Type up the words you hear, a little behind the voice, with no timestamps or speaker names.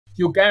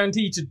you're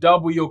guaranteed to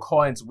double your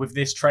coins with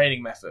this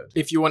trading method.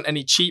 If you want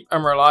any cheap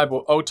and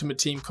reliable Ultimate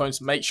Team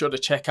coins, make sure to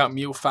check out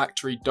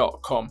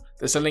mulefactory.com.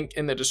 There's a link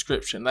in the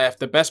description. They have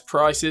the best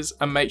prices,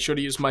 and make sure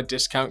to use my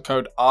discount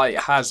code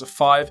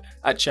IHAS5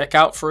 at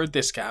checkout for a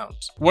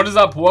discount. What is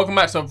up? Welcome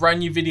back to a brand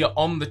new video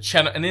on the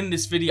channel, and in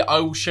this video I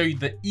will show you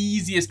the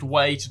easiest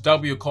way to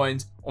double your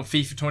coins on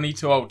FIFA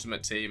 22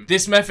 Ultimate Team.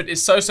 This method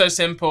is so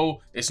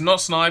simple. It's not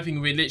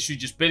sniping. We're literally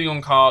just bidding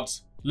on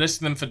cards,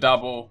 listing them for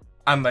double,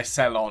 and they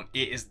sell on.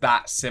 It is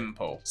that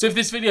simple. So if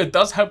this video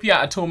does help you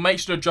out at all, make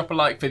sure to drop a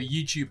like for the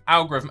YouTube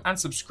algorithm and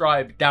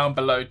subscribe down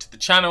below to the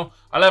channel.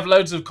 I'll have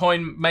loads of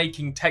coin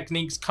making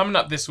techniques coming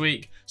up this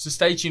week, so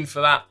stay tuned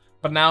for that.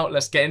 But now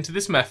let's get into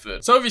this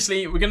method. So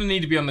obviously we're going to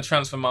need to be on the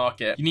transfer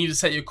market. You need to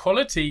set your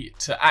quality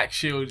to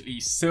actually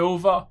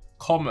silver,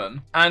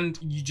 common, and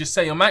you just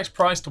set your max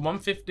price to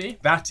 150.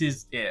 That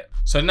is it.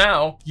 So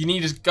now you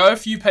need to go a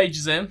few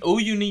pages in. All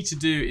you need to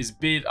do is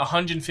bid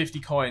 150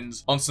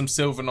 coins on some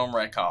silver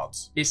non-rare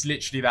cards. It's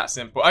literally that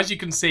simple. As you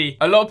can see,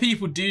 a lot of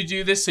people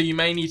do this, so you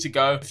may need to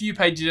go a few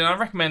pages in. I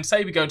recommend,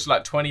 say we go to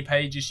like 20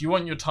 pages. You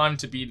want your time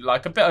to be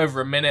like a bit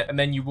over a minute, and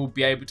then you will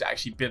be able to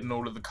actually bid on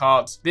all of the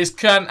cards. This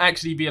can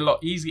actually be a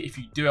lot easier if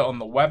you do it on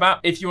the web app.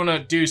 If you want to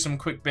do some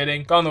quick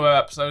bidding, go on the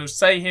web app. So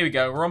say here we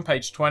go, we're on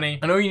page 20,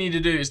 and all you need to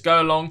do is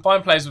go along,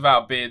 find players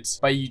without bids,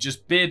 where you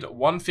just bid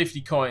 150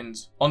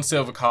 coins on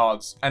silver cards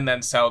and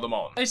then sell them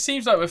on. It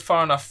seems like we're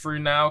far enough through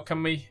now.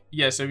 Can we?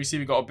 Yeah, so we see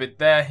we got a bid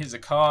there. Here's a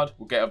card.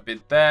 We'll get a bid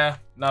there.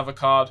 Another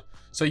card.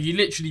 So you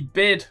literally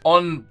bid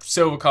on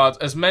silver cards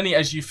as many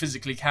as you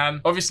physically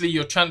can. Obviously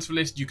your transfer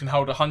list, you can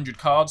hold 100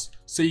 cards.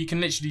 So you can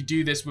literally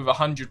do this with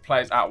 100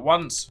 players at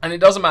once. And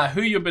it doesn't matter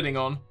who you're bidding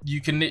on. You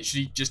can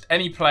literally just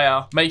any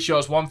player, make sure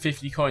it's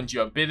 150 coins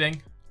you are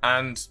bidding.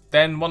 And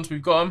then once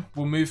we've got them,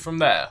 we'll move from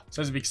there.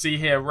 So as we can see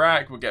here,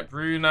 Rack, we'll get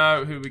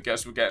Bruno. Who we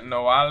guess we'll get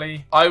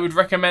Noali. I would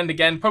recommend,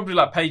 again, probably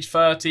like page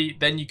 30.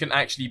 Then you can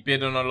actually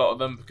bid on a lot of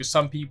them, because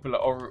some people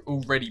are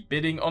already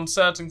bidding on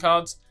certain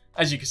cards.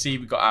 As you can see,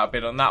 we got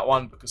outbid on that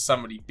one because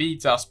somebody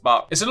beat us.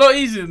 But it's a lot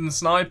easier than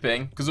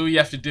sniping, because all you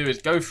have to do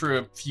is go through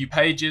a few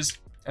pages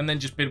and then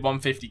just bid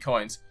 150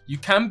 coins. You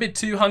can bid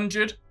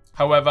 200.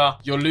 However,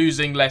 you're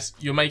losing less,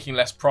 you're making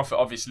less profit,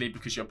 obviously,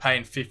 because you're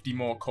paying 50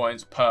 more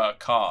coins per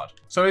card.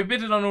 So we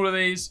bidded on all of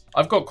these.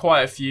 I've got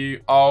quite a few.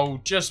 I'll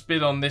just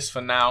bid on this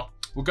for now.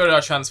 We'll go to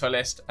our transfer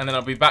list, and then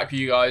I'll be back with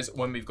you guys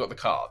when we've got the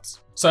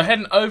cards. So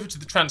heading over to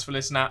the transfer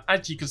list now,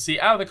 as you can see,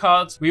 out of the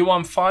cards, we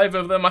won 5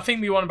 of them. I think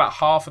we won about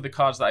half of the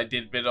cards that I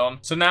did bid on.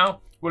 So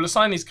now we'll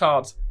assign these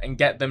cards and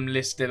get them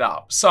listed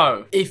up.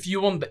 So if you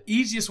want the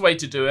easiest way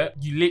to do it,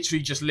 you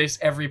literally just list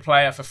every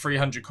player for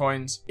 300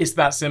 coins. It's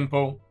that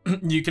simple.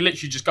 You can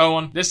literally just go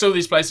on, list all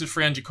these players for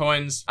 300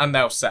 coins, and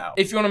they'll sell.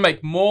 If you want to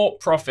make more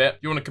profit,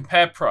 you want to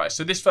compare price.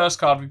 So this first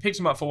card, we picked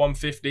him up for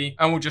 150,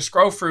 and we'll just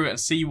scroll through and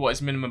see what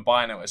his minimum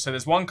buy now is. So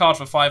there's one card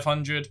for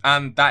 500,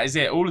 and that is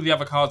it. All of the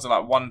other cards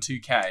are like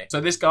 2K.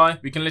 So this guy,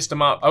 we can list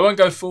him up. I won't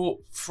go for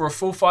a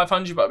full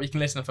 500, but we can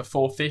list him for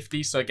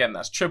 450. So again,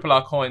 that's triple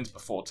our coins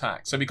before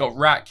tax. So we got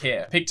Rack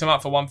here. Picked him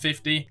up for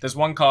 150. There's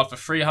one card for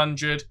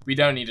 300. We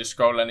don't need to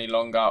scroll any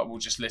longer. We'll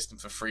just list him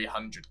for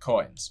 300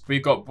 coins.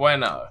 We've got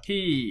Bueno.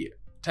 He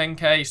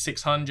 10k,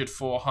 600,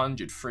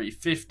 400,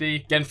 350.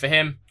 Again, for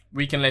him,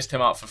 we can list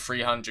him up for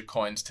 300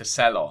 coins to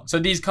sell on. So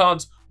these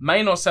cards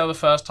may not sell the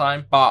first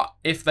time, but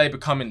if they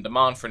become in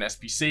demand for an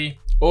SBC,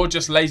 or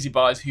just lazy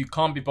buyers who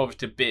can't be bothered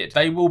to bid,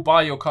 they will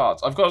buy your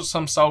cards. I've got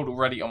some sold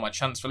already on my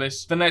transfer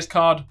list. The next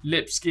card,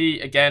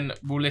 Lipsky, again,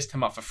 we'll list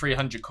him up for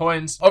 300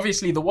 coins.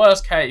 Obviously, the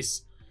worst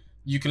case,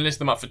 you can list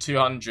them up for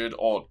 200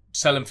 or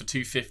sell them for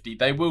 250.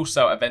 They will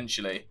sell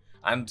eventually.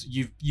 And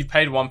you've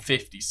paid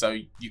 150, so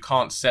you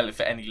can't sell it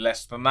for any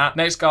less than that.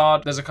 Next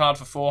card, there's a card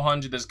for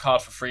 400, there's a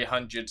card for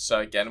 300.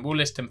 So again, we'll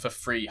list him for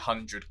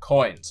 300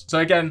 coins. So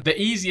again,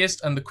 the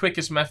easiest and the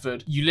quickest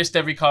method, you list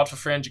every card for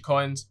 300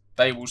 coins.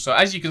 They will sell.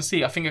 As you can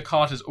see, I think a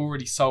card has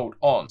already sold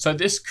on. So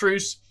this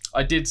Cruz,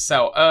 I did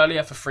sell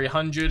earlier for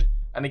 300.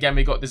 And again,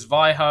 we got this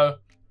Viho.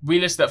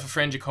 We listed that for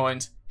 300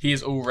 coins. He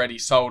is already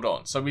sold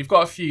on. So we've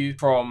got a few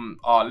from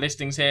our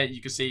listings here.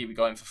 You can see we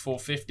got in for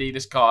 450.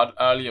 This card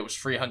earlier was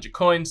 300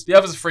 coins. The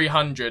others are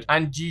 300.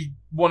 And you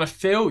want to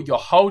fill your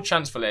whole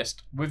transfer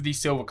list with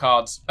these silver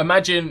cards.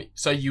 Imagine,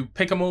 so you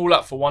pick them all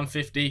up for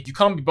 150. You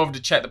can't be bothered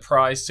to check the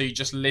price, so you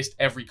just list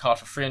every card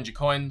for 300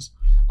 coins.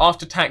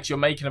 After tax, you're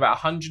making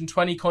about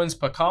 120 coins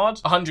per card.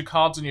 100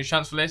 cards on your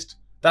transfer list.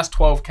 That's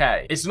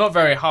 12k. It's not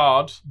very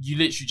hard. You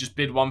literally just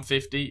bid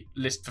 150,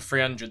 list for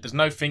 300. There's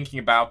no thinking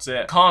about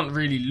it. Can't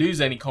really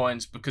lose any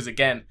coins because,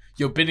 again,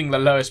 you're bidding the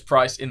lowest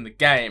price in the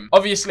game.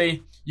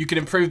 Obviously, you can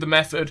improve the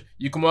method.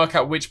 You can work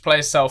out which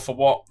players sell for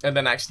what and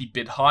then actually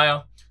bid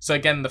higher. So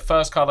again, the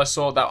first card I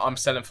saw that I'm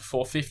selling for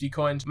 450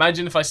 coins.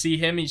 Imagine if I see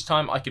him each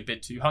time, I could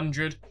bid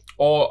 200.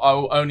 or I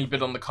will only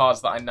bid on the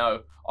cards that I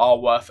know are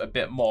worth a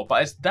bit more.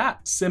 But it's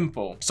that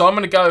simple. So I'm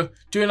going to go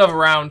do another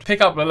round, pick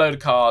up a load of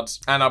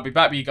cards, and I'll be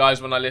back with you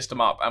guys when I list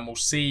them up, and we'll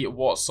see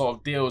what sort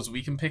of deals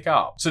we can pick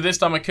up. So this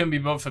time I couldn't be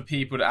bothered for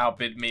people to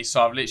outbid me,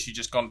 so I've literally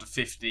just gone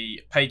to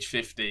page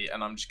 50,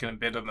 and I'm just going to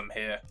bid on them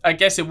here. I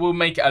guess it will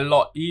make it a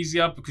lot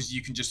easier because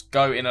you can just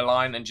go in a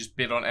line and just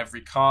bid on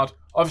every card.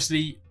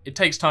 Obviously, it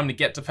takes time to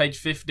get to page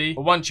 50,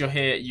 but once you're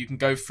here, you can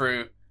go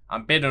through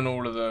and bid on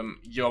all of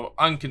them. You're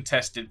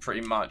uncontested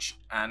pretty much,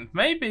 and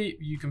maybe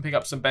you can pick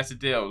up some better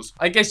deals.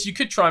 I guess you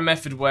could try a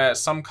method where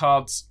some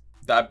cards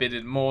that are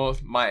bidded more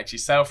might actually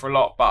sell for a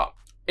lot, but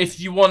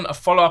if you want a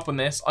follow-up on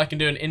this, I can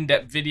do an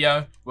in-depth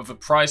video with a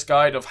price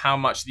guide of how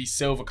much these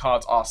silver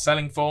cards are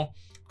selling for,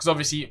 because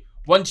obviously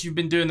once you've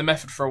been doing the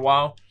method for a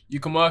while, you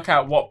can work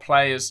out what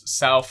players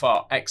sell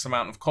for X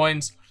amount of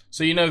coins,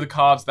 so you know the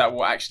cards that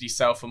will actually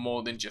sell for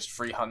more than just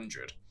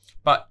 300.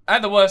 But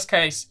at the worst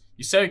case,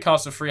 you sell your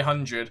cards for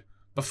 300.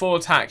 Before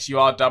tax, you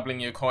are doubling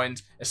your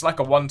coins. It's like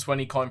a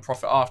 120 coin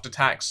profit after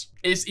tax.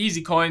 It's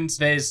easy coins.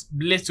 There's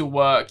little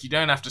work. You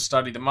don't have to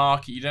study the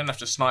market. You don't have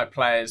to snipe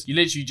players. You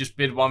literally just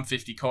bid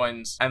 150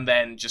 coins and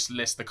then just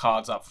list the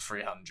cards up for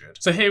 300.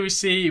 So here we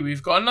see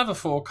we've got another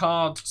 4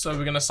 cards. So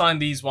we're going to sign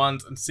these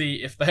ones and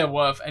see if they're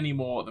worth any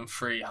more than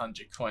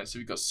 300 coins. So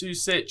we've got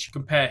Susic.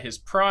 Compare his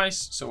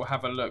price. So we'll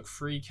have a look.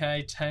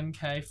 3k,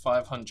 10k,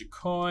 500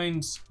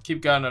 coins.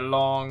 Keep going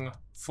along.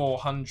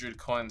 400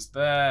 coins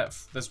there.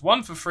 There's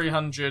one for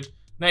 300.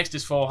 Next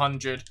is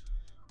 400.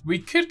 We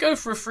could go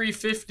for a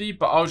 350,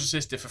 but I'll just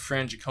list it for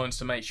 300 coins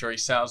to make sure he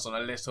sells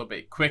on a little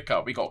bit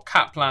quicker. We got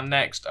Kaplan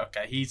next.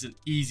 Okay, he's an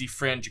easy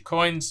 300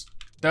 coins.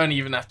 Don't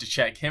even have to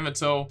check him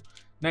at all.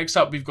 Next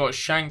up, we've got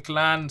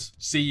Shankland.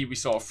 See, we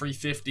saw a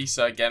 350,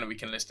 so again, we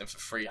can list him for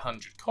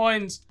 300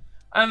 coins.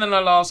 And then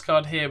our last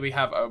card here, we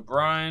have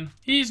O'Brien.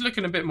 He's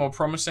looking a bit more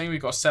promising. We've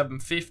got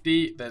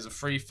 750. There's a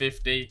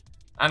 350.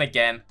 And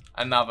again,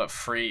 another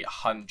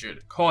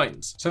 300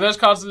 coins. So those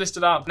cards are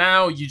listed up.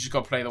 Now you just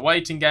got to play the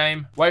waiting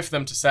game, wait for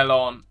them to sell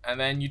on, and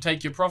then you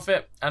take your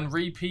profit and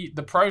repeat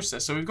the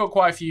process. So we've got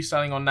quite a few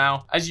selling on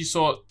now. As you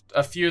saw,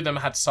 a few of them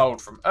had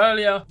sold from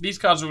earlier. These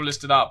cards are all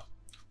listed up.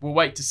 We'll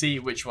wait to see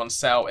which ones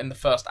sell in the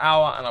first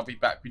hour, and I'll be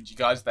back with you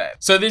guys there.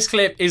 So this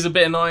clip is a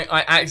bit annoying.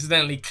 I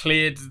accidentally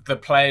cleared the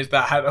players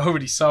that had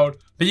already sold,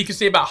 but you can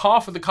see about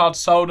half of the cards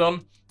sold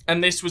on,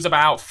 and this was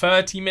about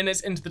 30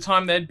 minutes into the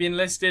time they'd been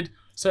listed.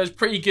 So it's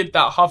pretty good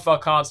that half of our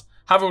cards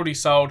have already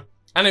sold,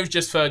 and it was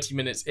just 30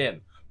 minutes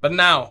in. But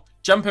now,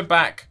 jumping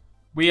back,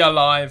 we are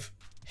live.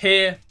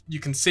 Here, you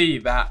can see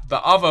that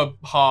the other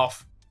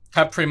half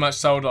have pretty much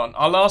sold on.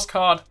 Our last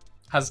card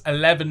has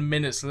 11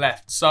 minutes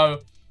left. So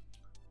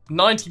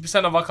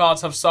 90% of our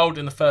cards have sold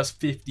in the first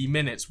 50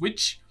 minutes,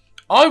 which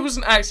I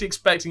wasn't actually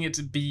expecting it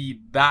to be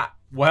that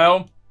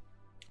well.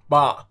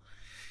 But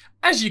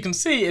as you can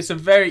see, it's a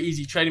very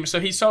easy trading.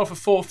 So he sold for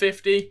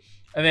 450.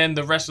 And then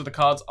the rest of the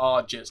cards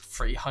are just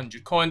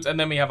 300 coins. And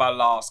then we have our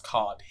last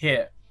card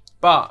here.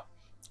 But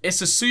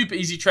it's a super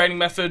easy trading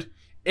method.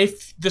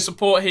 If the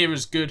support here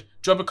is good,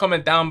 drop a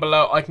comment down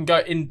below. I can go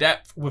in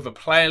depth with a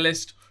player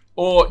list.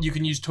 Or you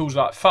can use tools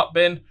like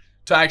FUTBin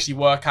to actually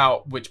work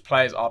out which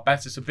players are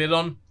better to bid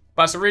on.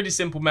 But it's a really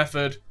simple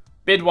method.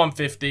 Bid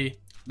 150,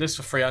 list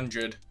for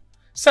 300,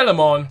 sell them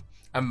on,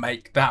 and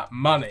make that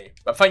money.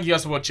 But thank you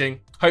guys for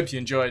watching. Hope you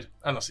enjoyed.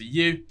 And I'll see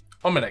you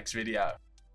on my next video.